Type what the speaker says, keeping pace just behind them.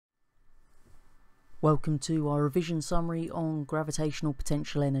Welcome to our revision summary on gravitational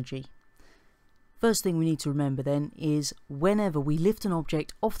potential energy. First thing we need to remember then is whenever we lift an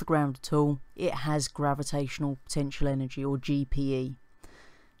object off the ground at all, it has gravitational potential energy, or GPE.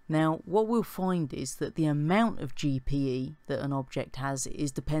 Now what we'll find is that the amount of GPE that an object has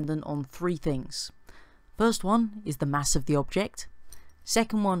is dependent on three things. First one is the mass of the object,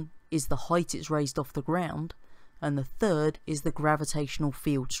 second one is the height it's raised off the ground, and the third is the gravitational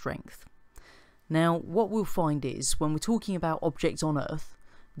field strength. Now what we'll find is when we're talking about objects on Earth,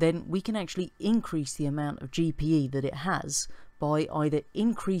 then we can actually increase the amount of GPE that it has by either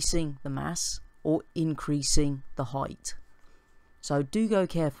increasing the mass or increasing the height. So do go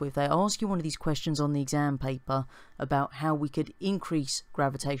careful if they ask you one of these questions on the exam paper about how we could increase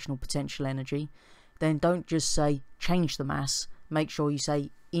gravitational potential energy, then don't just say change the mass, make sure you say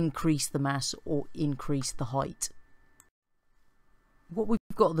increase the mass or increase the height. What we've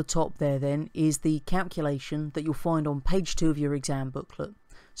got at the top there then is the calculation that you'll find on page 2 of your exam booklet.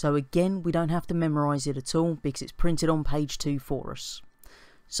 So again, we don't have to memorise it at all because it's printed on page 2 for us.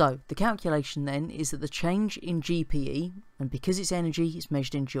 So the calculation then is that the change in GPE, and because its energy is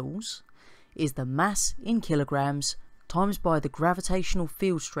measured in joules, is the mass in kilograms times by the gravitational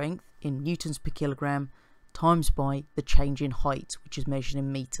field strength in newtons per kilogram times by the change in height, which is measured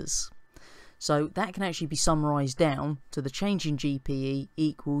in meters. So that can actually be summarised down to the change in GPE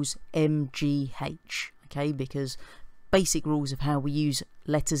equals mgh, okay, because basic rules of how we use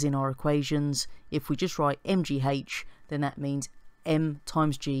letters in our equations, if we just write mgh, then that means m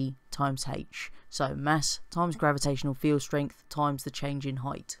times g times h. So mass times gravitational field strength times the change in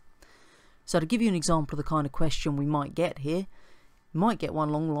height. So to give you an example of the kind of question we might get here, you might get one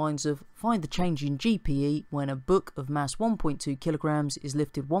along the lines of find the change in GPE when a book of mass 1.2 kilograms is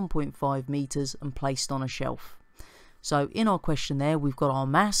lifted 1.5 meters and placed on a shelf. So in our question there, we've got our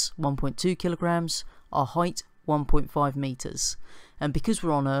mass 1.2 kilograms, our height 1.5 meters, and because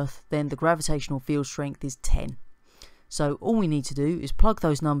we're on Earth, then the gravitational field strength is 10. So all we need to do is plug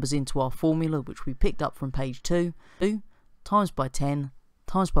those numbers into our formula, which we picked up from page 2. 2 times by 10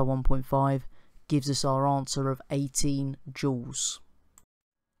 times by 1.5 gives us our answer of 18 joules.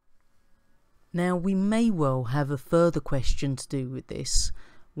 Now we may well have a further question to do with this,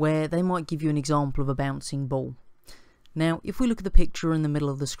 where they might give you an example of a bouncing ball. Now if we look at the picture in the middle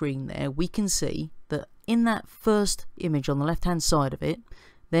of the screen there, we can see that in that first image on the left hand side of it,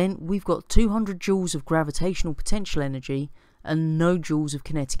 then we've got 200 joules of gravitational potential energy and no joules of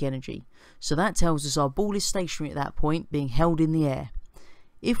kinetic energy. So that tells us our ball is stationary at that point, being held in the air.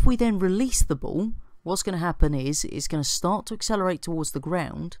 If we then release the ball, what's going to happen is it's going to start to accelerate towards the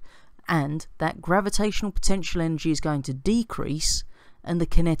ground, and that gravitational potential energy is going to decrease and the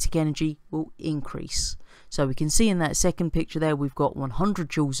kinetic energy will increase. So we can see in that second picture there we've got 100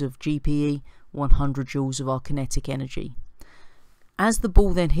 joules of GPE, 100 joules of our kinetic energy. As the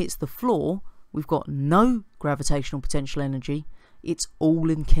ball then hits the floor, we've got no gravitational potential energy, it's all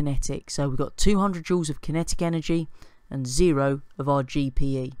in kinetic. So we've got 200 joules of kinetic energy and 0 of our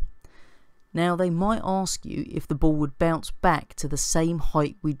GPE. Now they might ask you if the ball would bounce back to the same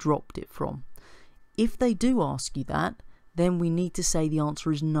height we dropped it from. If they do ask you that, then we need to say the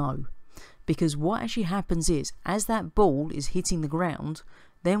answer is no, because what actually happens is as that ball is hitting the ground,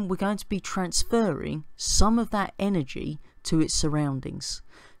 then we're going to be transferring some of that energy to its surroundings.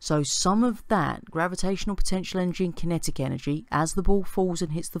 So some of that gravitational potential energy and kinetic energy as the ball falls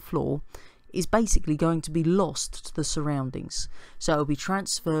and hits the floor is basically going to be lost to the surroundings. So it will be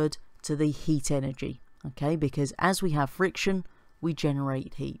transferred to the heat energy, okay, because as we have friction, we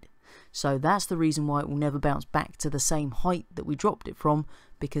generate heat. So that's the reason why it will never bounce back to the same height that we dropped it from,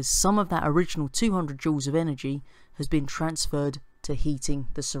 because some of that original 200 joules of energy has been transferred to heating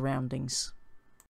the surroundings.